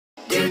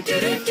Hi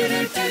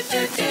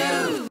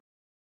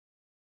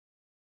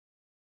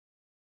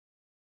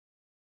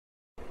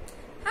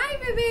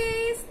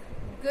babies,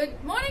 good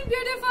morning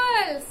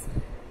beautifuls.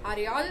 Are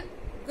you all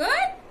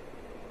good?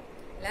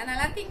 Nalla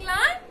irukingla?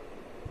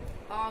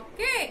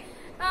 Okay.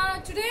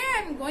 Today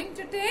I am going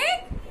to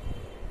take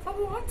for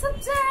what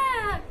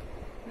subject?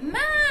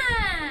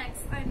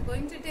 Maths. I am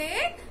going to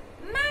take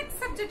Maths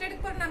subject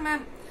edukorna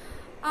ma'am.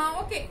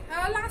 Okay.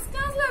 Last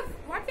class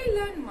what we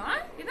learned ma?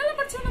 Idella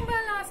padichom namba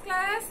last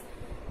class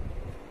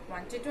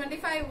 1 to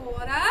 25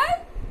 oral,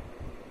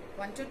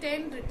 1 to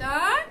 10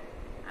 written,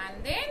 and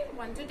then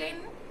 1 to 10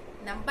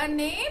 number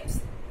names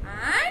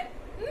and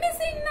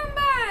missing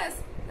numbers.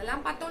 Adala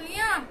pathom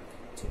liya.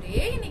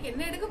 Today இன்னைக்கு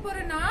என்ன எடுக்க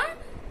போறேன்னா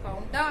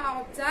count the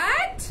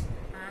object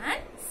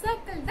and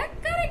circle the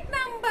correct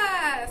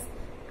numbers.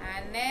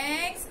 And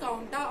next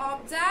count the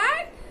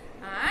object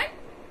and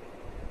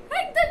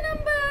write the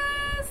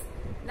numbers.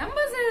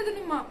 Numbers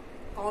எழுதணுமா?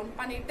 count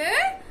பண்ணிட்டு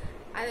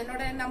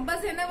அதனோட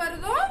numbers என்ன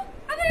வருதோ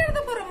அதை எழுத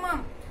போறோமா.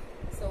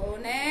 So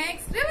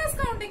next reverse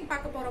counting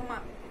பார்க்க போறோமா.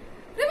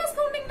 reverse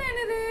counting னா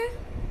என்னது?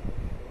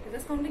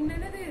 reverse counting னா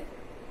என்னது?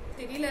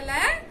 தெரியலல.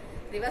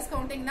 reverse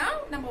counting னா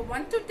நம்ம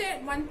 1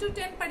 to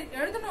 10 படி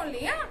எழுதணும்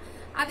இல்லையா?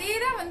 அதே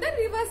தான் வந்து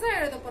ரிவர்ஸா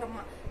எழுத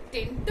போறோமா.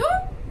 10 to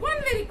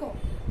 1 வரைக்கும்.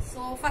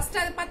 So first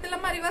அது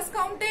பார்த்தலாமா reverse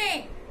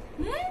counting.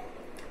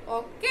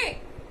 Okay.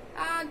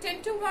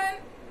 10 to 1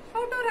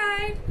 how to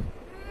write?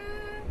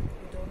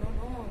 You don't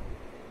know.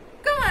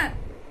 Come on.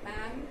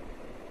 Ma'am.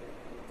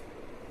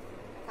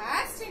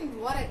 First in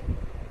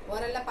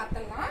oralல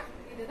பார்த்தலாம்.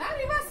 இதுதான்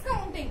reverse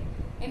counting.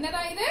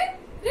 என்னடா இது?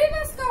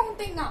 reverse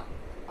counting.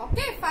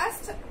 Okay,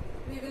 first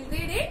we will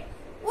read it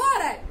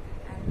oral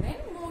and then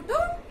move to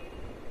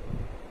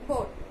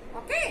board.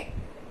 Okay?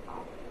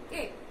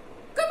 Okay.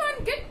 Come on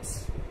kids.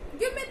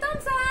 Give me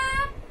thumbs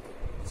up.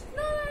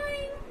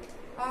 9.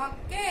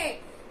 Okay.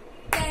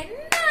 10,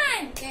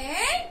 9,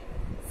 8,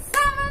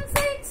 7,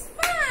 6,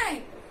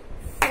 5,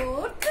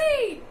 4,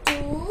 3,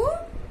 2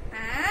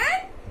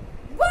 and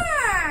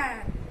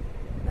 1.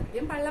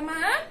 Again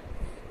pallama.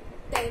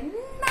 10,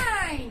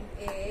 9,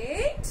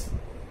 8,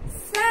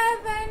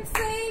 7,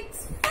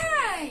 6,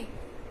 5,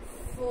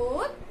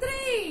 4,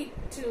 3,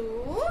 2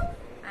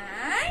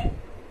 and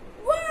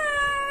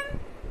 1.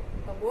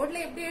 இப்ப போர்ட்ல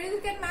எப்படி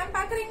எழுதிருக்கேன் ma'am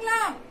பாக்குறீங்களா?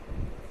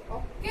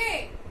 Okay.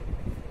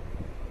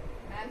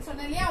 Ma'am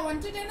சொன்னலையா 1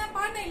 to 10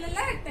 பாருங்க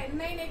இல்லல 10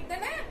 9 8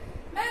 தானே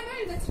ma'am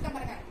எழுதி வச்சிருக்கேன்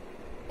பாருங்க.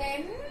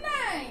 10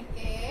 9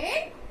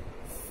 8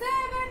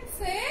 7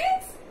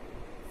 6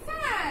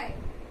 5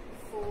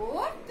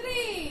 4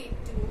 3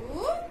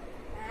 2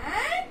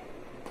 and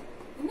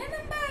என்ன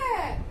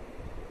நம்பர்?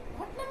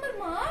 வாட் நம்பர்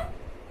மா?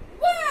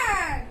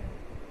 1.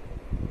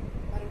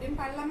 மறுபடியும்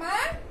பண்ணலாமா?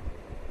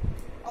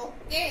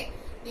 ஓகே.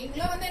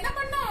 நீங்களும் வந்து என்ன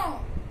பண்ணணும்?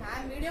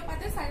 மேம் வீடியோ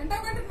பார்த்து சைலண்டா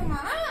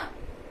உட்கார்ந்துக்கணுமா?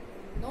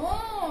 நோ,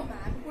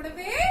 மேம்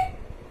கூடவே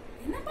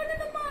என்ன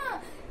பண்ணணுமா?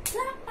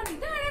 கிளாப்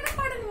பண்ணிட்டு அழகா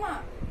பாடணுமா?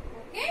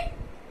 ஓகே.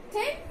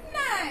 10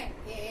 9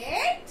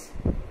 8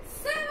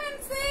 7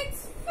 6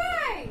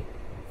 5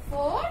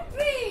 4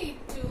 3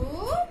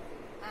 2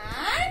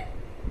 and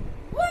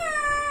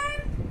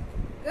 1.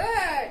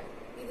 Good.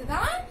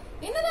 இதுதான்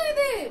என்னது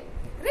இது?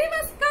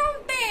 reverse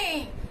counting.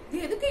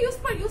 இது எதுக்கு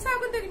யூஸ்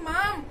ஆகும் தெரியுமா?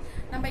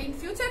 நம்ம in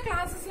future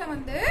classesல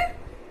வந்து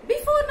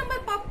before number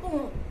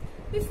பாப்போம்.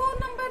 before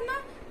numberனா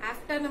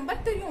after number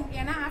தெரியும்.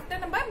 ஏனா after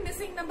number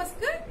missing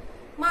numbersக்கு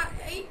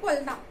equal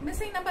தான்.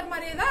 missing number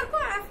மாதிரியே தான்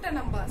இருக்கும் after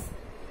numbers.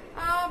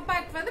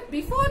 but வந்து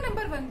before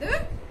number வந்து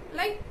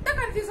லைட்டா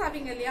கன்ஃபியூஸ்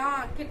ஆவீங்க இல்லையா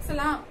கிட்ஸ்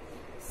எல்லாம்.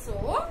 சோ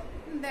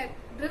இந்த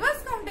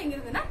reverse counting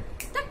இருந்துனா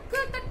டக்கு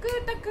டக்கு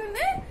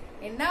டக்குன்னு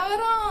என்ன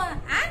வரும்?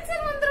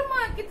 ஆன்சர்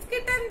வந்துருமா கிட்ஸ்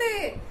கிட்ட இருந்து.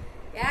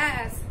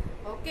 yes.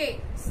 okay.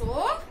 so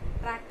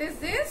practice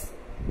this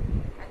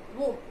at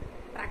home.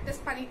 practice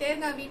பண்ணிட்டே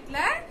இருங்க வீட்ல.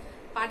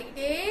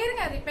 பாடிட்டே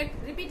இருங்க.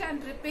 repeat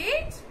and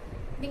repeat.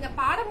 நீங்க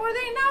பாடும்போது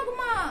என்ன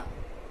ஆகுமா?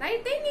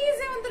 ரைட்டிங்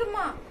ஈஸியா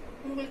வந்துருமா?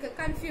 உங்களுக்கு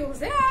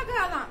கன்ஃபியூஸே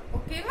ஆகாதான்.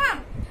 ஓகேவா?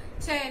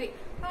 சரி.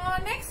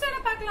 நெக்ஸ்ட்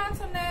என்ன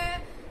பார்க்கலாம்னு சொன்னேன்?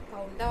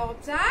 count the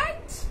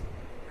object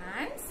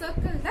and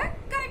circle the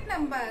correct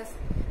numbers.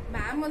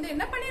 Ma'am வந்து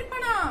என்ன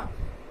பண்ணிருப்பானா?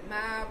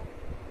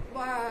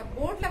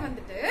 போர்ட்ல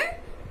வந்துட்டு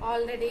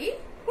ஆல்ரெடி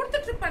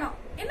கொடுத்துட்டு இருப்பேனா?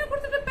 என்ன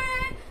கொடுத்துட்டு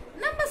இருப்பேன்?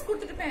 நம்பர்ஸ்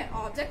கொடுத்துட்டு இருப்பேன்.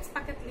 ஆப்ஜெக்ட்ஸ்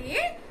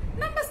பக்கத்துலயே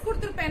நம்பர்ஸ்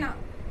கொடுத்துருப்பேனா?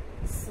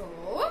 சோ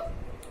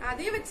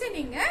அதை வச்சு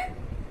நீங்க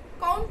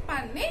கவுண்ட்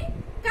பண்ணி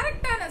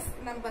கரெக்டான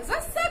நம்பர்ஸ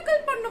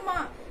சர்க்கிள் பண்ணுமா?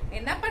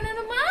 என்ன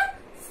பண்ணணுமா?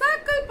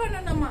 சர்க்கிள்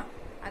பண்ணணுமா?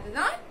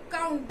 அதுதான்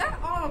count the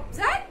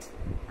object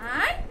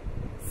and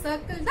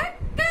circle the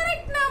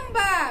correct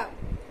number.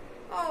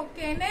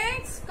 Okay,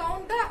 next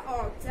count the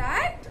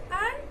object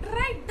and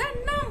write the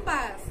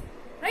numbers.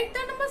 Write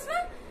the numbers na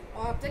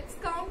objects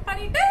count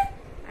பண்ணிட்டு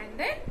and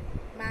then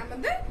ma'am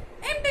வந்து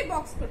empty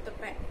box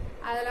கொடுத்திருப்பேன்.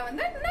 அதுல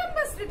வந்து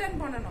numbers return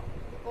பண்ணனும்.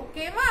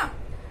 ஓகேவா?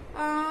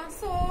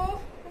 so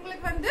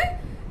உங்களுக்கு வந்து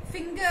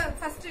finger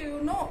first you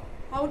know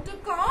how to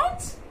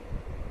count.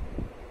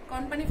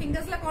 count பண்ணி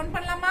fingersல count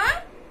பண்ணலாமா?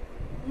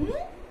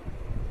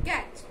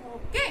 catch.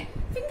 okay.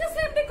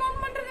 fingersல எப்படி count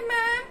பண்றது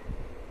ma'am?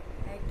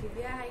 I give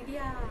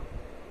idea.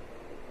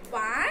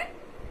 1,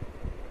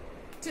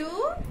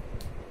 2,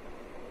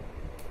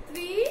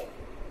 3,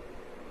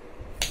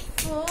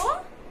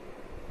 4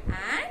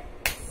 and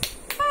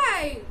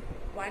 5.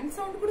 One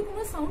sound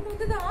கொடுக்கும்போது sound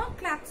வந்துதா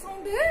clap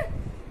sound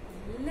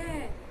இல்ல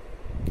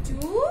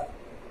 2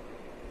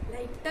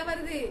 லைட்டா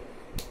வருது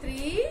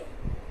 3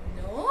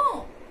 no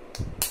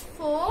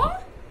 4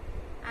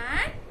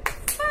 and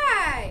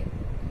 5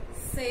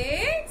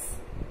 6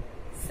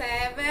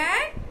 7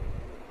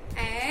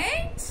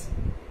 8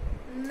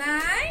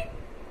 9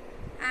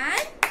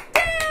 and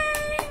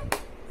 10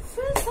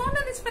 full sound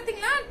வந்துச்சு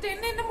பாத்தீங்களா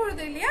 10 என்ன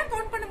பொழுது இல்லையா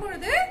கவுண்ட் பண்ணும்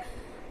பொழுது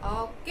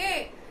ஓகே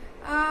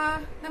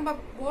நம்ம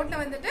போர்ட்ல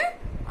வந்துட்டு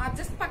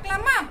ஆப்ஜெக்ட்ஸ்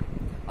பார்க்கலாமா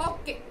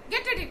ஓகே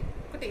கெட் ரெடி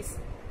குட்டீஸ்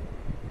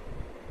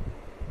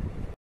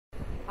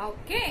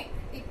ஓகே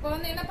இப்போ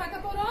வந்து என்ன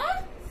பார்க்க போறோம்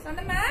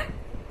சொன்ன ma'am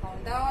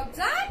count the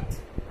object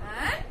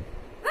and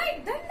write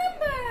the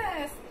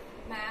numbers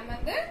ma'am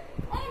வந்து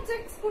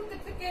ஆப்ஜெக்ட்ஸ்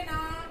கொடுத்துருக்கேனா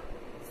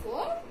சோ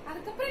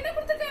அதுக்கு அப்புறம் என்ன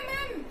கொடுத்திருக்கேன்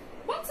மேம்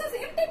boxes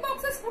empty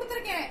boxes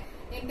கொடுத்திருக்கேன்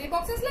empty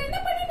boxesல என்ன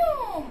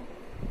பண்ணனும்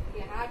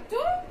you have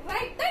to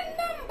write the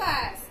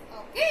numbers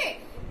okay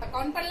இப்ப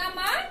கவுண்ட்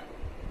பண்ணலாமா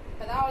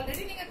இப்பதான்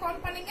ஆல்ரெடி நீங்க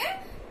கவுண்ட் பண்ணீங்க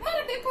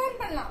மறுபடியும்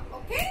கவுண்ட் பண்ணலாம்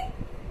okay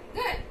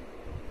good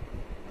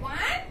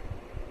 1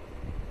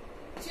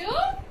 2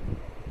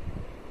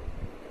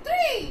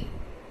 3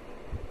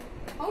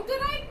 how to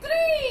write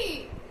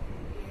 3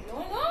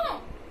 no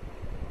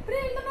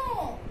pray no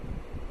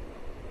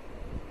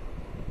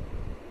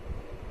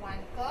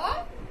one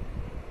curve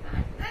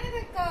and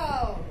another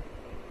curve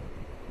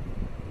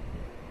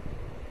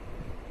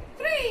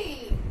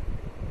 3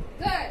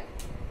 good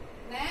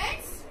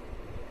next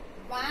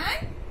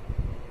 1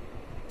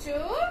 2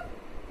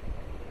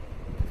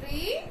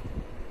 3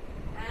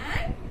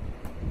 and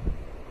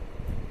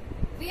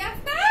 3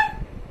 after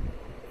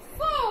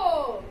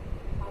 4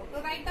 how to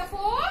write the 4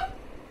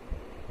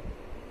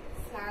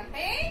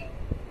 slanting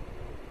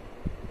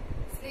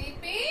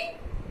sleeping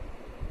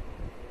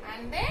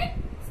and then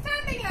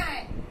standing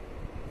line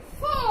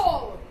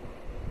 4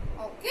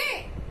 okay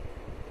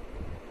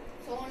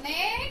so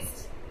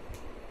next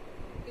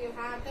you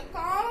have to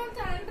count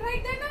and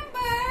write the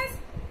numbers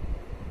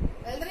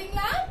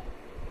எழுதுறீங்களா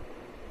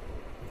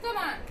come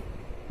on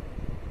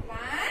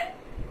 1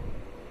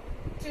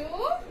 2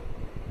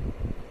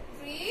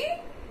 3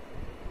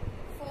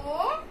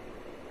 4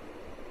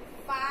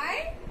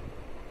 5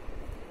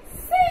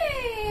 6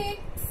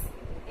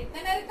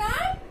 எத்தனை இருக்கா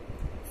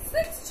 6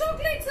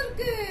 chocolates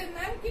இருக்கு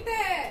ma'am கிட்ட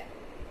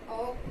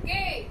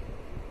okay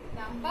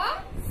number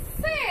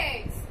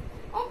 6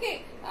 okay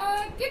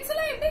kids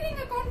எல்லாம் எப்படி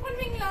நீங்க count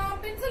பண்ணுவீங்களா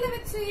பென்சிலை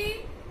வச்சு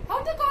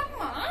how to count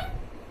மா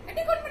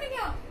எப்படி கவுண்ட்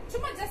பண்ணுவீங்க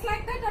சும்மா just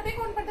like that அப்படியே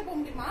கவுண்ட் பண்ணிட்டு போக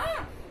முடியுமா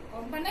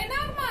கவுண்ட் பண்ண என்ன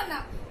ஆகுமா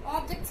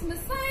ஆப்ஜெக்ட்ஸ்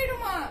மிஸ்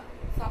ஆயிடுமா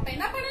சோ அப்ப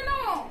என்ன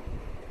பண்ணணும்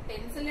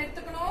பென்சில்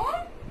எடுத்துக்கணும்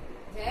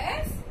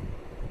just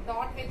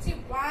டாட் வச்சு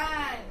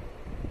 1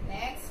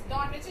 next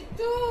டாட் வச்சு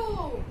 2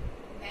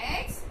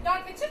 next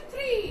டாட் வச்சு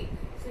 3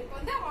 சோ இப்போ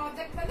வந்து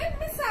ஆப்ஜெக்ட் வந்து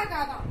மிஸ்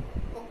ஆகாதான்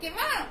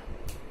ஓகேவா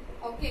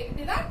ஓகே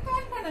இப்படிதான்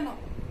கவுண்ட் பண்ணணும்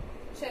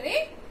சரி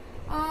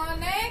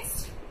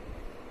நெக்ஸ்ட்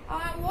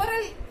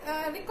ஓரல்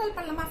ரிகால்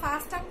பண்ணலாமா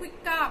ஃபாஸ்டா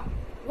குயிக்கா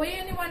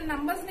ஒன்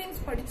நம்பர்ஸ்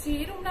நேம்ஸ் படிச்சு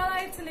ரொம்ப நாள்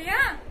ஆயிடுச்சு இல்லையா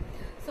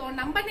சோ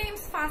நம்பர்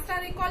நேம்ஸ் ஃபாஸ்டா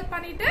ரிகால்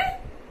பண்ணிட்டு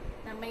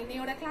நம்ம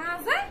இன்னையோட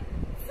கிளாஸ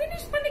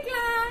finish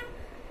பண்ணிக்கலாம்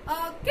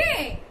okay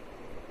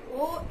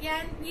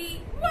ONE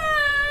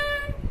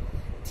 1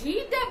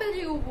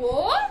 TWO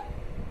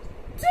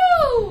 2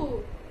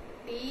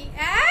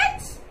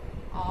 TH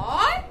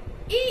or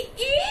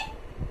EE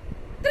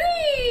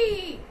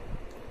 3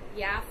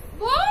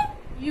 FOUR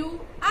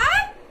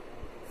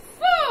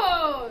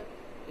 4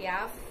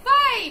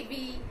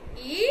 FIVE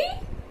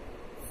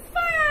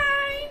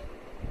 5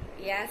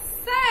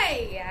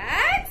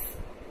 SIX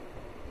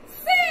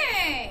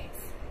 6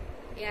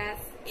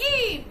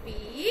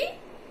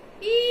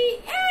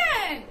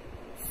 SEVEN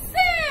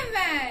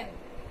 7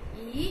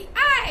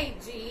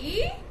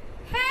 EIGHT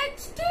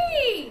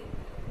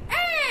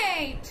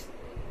 8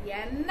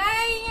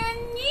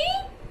 NINE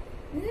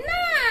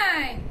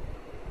 9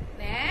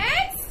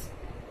 next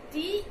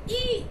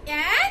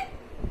TEN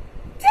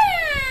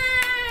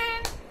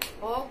 10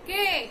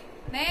 okay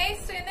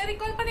next என்ன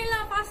recall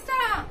பண்ணிடலாம் ஃபாஸ்டா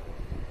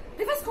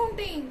reverse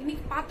counting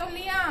இன்னைக்கு பார்த்தோம்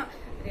இல்லையா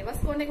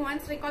reverse counting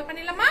once recall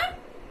பண்ணிடலாமா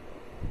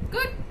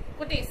good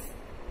goodies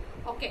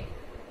okay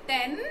 10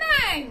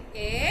 9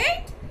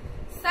 8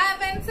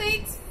 7 6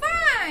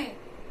 5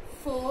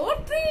 4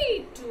 3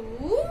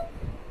 2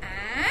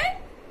 and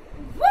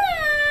 1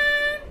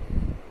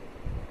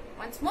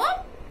 once more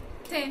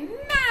 10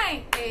 9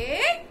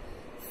 8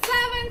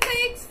 7 6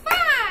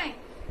 5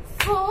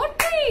 4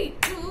 3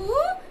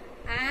 2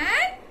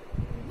 and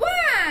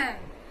 1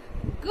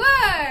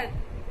 good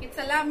kids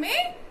எல்லாமே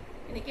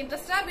இன்னைக்கு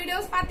இன்ட்ரஸ்டா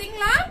videos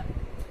பாத்தீங்களா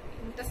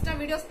இன்ட்ரஸ்டா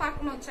வீடியோஸ்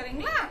பார்க்கணும்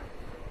சரிங்களா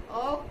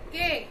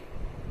okay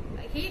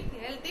eat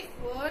healthy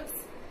foods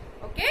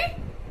okay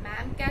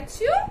ma'am catch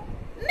you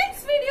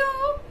next video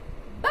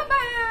bye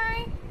bye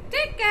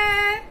take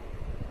care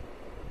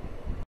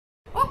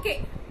okay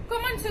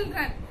come on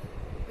children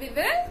we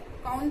will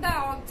count the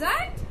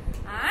object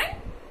and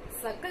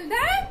circle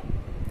the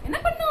என்ன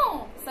பண்ணும்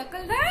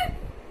circle the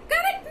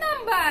correct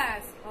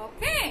numbers.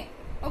 Okay.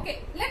 Okay,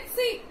 let's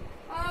see.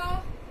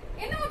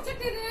 என்ன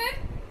object இது?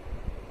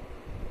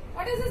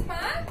 What is this,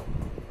 man?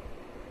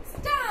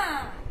 Star.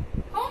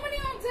 How many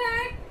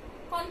objects?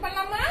 Count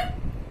பண்ணலாமா?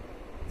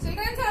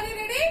 Children, are you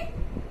ready?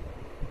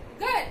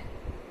 Good.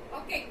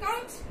 Okay,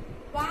 count.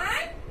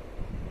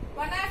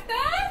 One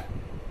after.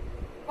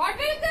 What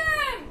will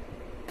come?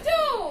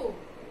 Two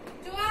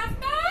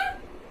after.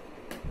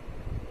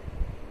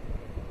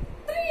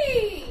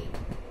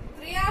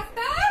 Three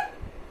after.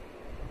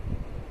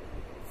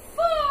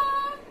 Four.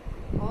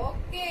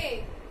 Okay.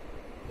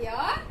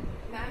 Here,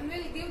 ma'am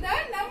will give the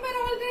number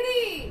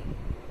already.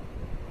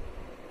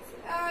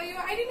 You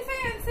identify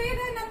and say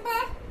the number.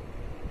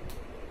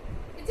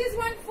 Which is 1,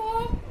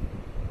 4.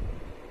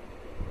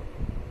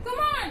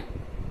 Come on.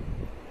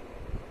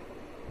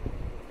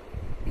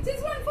 Which is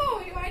 1, 4.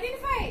 You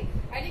identify.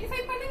 Identify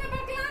பண்ணுங்க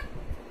பார்க்கலாம்.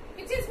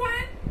 Which is 1?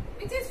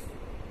 Which is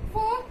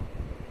 4?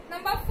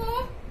 Number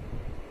 4.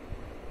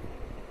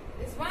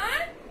 This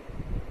one?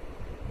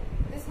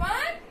 This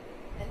one?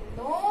 And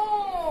no.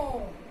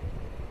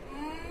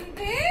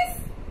 This?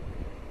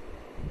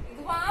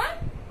 This one?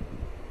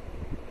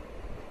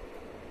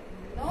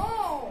 No.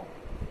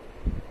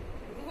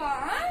 This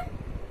one?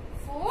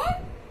 4?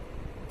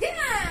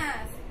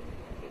 Yes.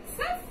 It's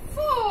a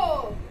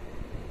 4.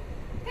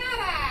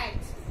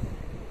 Correct.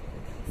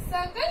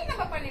 Circle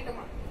நம்ம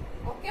பண்ணிட்டோமா?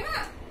 ஓகேவா?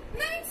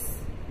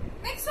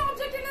 Next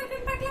object என்ன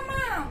இருக்குன்னு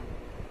பார்க்கலாமா?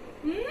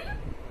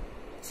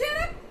 Cheer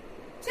up.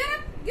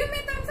 Give me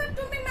thumbs up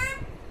to me, ma'am.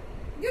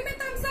 Give me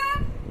thumbs up.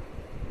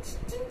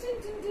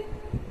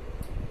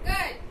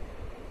 Good.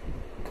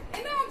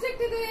 என்ன object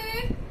இது?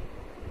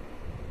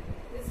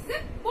 This is a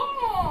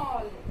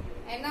ball.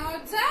 An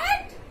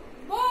object?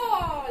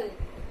 Ball.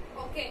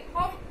 Okay.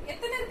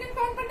 எத்தனை இருக்குன்னு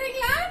count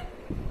பண்றீங்களா?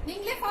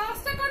 நீங்களே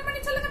ஃபாஸ்டா கவுண்ட்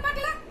பண்ணி சொல்லுங்க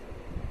பார்க்கலாம்.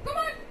 Come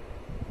on.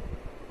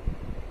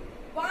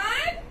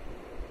 1,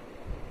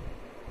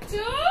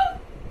 2,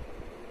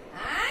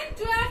 and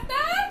 2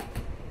 after.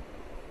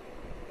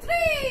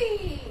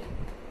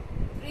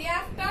 3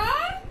 after.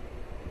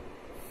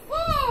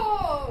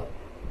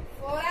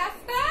 4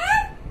 after.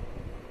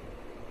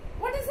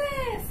 What is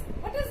this?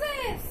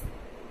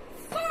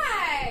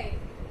 5.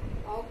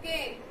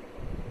 Okay.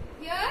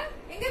 Here,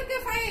 எங்க இருக்கு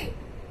 5?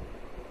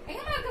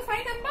 எங்கமா இருக்கு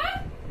 5 number?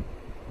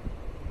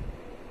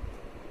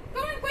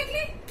 Come on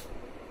quickly.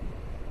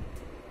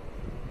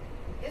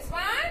 This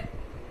one?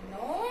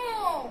 No.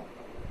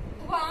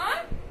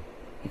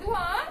 This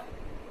one?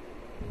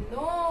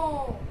 No.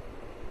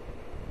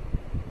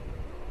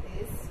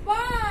 This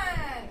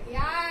one?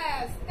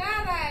 Yes,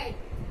 correct.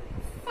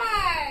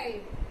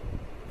 5.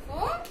 So,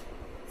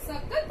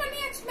 circle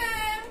பண்ணியாச்சு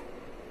ma'am.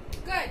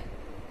 Good.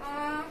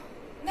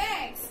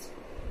 Next.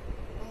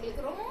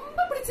 உங்களுக்கு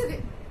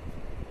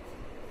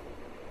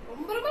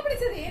ரொம்ப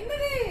பிடிச்சது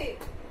என்னது?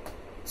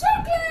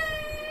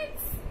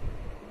 Chocolates.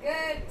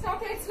 Good.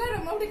 Chocolates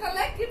ரொம்ப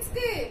பிடிக்கும்ல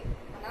கிட்ஸ்க்கு.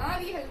 ஆனா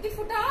அது ஹெல்தி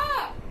ஃபுட்டா?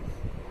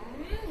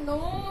 No.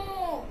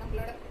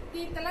 நம்மளோட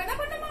டீத் எல்லாம் என்ன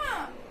பண்ணுமா?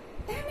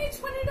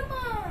 Damage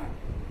பண்ணிடுமா?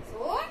 So,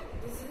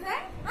 this is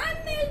an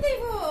unhealthy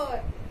food.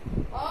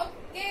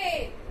 Okay.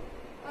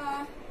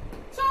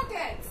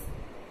 Chocolates.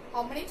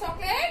 How many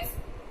chocolates?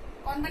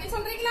 Count பண்ணி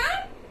சொல்றீங்களா?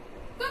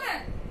 Come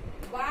on.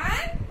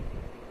 1,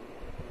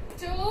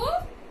 2,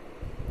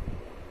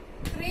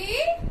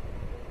 3,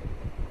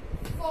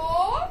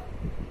 4,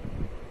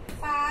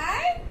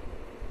 5,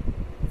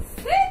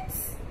 6.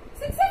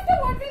 6 after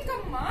what will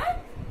come, ma?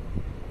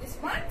 This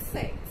one 6.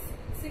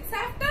 6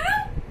 after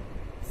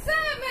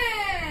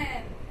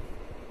 7,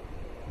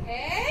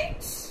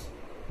 8,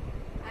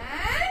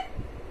 and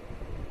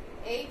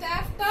 8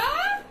 after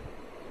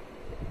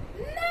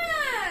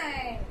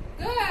 9.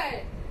 Good.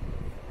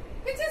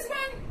 Which is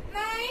 1?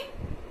 9.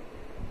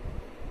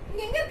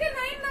 எங்க இருக்கு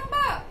 9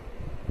 number?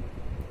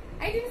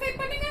 Identify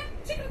பண்ணுங்க.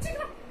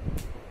 சீக்கிரம்.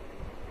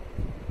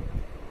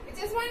 Which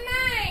is 1?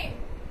 9.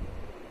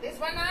 This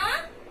one,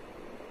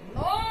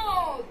 no.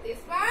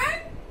 This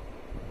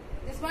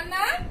one,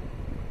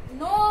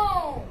 no.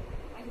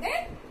 And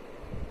then,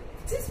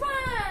 this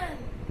one.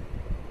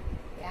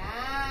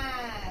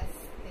 Yes.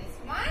 This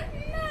one,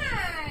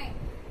 9.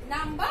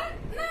 Number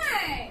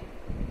 9.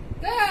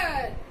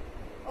 Good.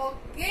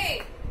 Okay.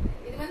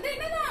 இது வந்து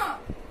என்னன்னா?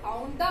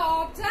 Count the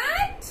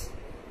object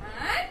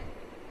and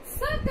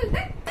circle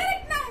the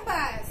correct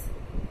numbers.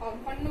 Count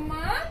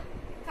பண்ணுமா?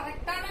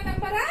 கரெக்டான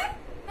நம்பரை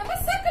நம்ம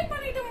circle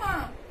பண்ணிட்டோமா?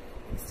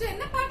 Next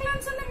என்ன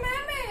பார்க்கலாம்னு சொன்ன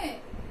மேம்?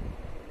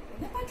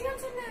 என்ன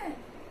பார்க்கலாம்னு சொன்ன?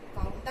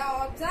 Count the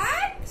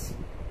object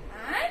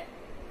and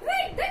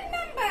write the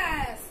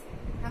numbers.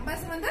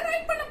 Numbers வந்து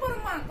write பண்ண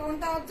போறோமா? Count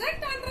the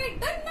object and write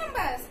the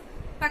numbers.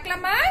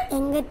 பார்க்கலாமா?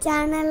 எங்க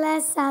சேனலை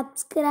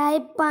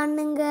subscribe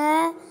பண்ணுங்க,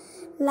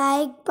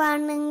 லைக்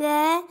பண்ணுங்க,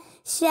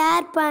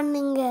 ஷேர்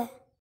பண்ணுங்க.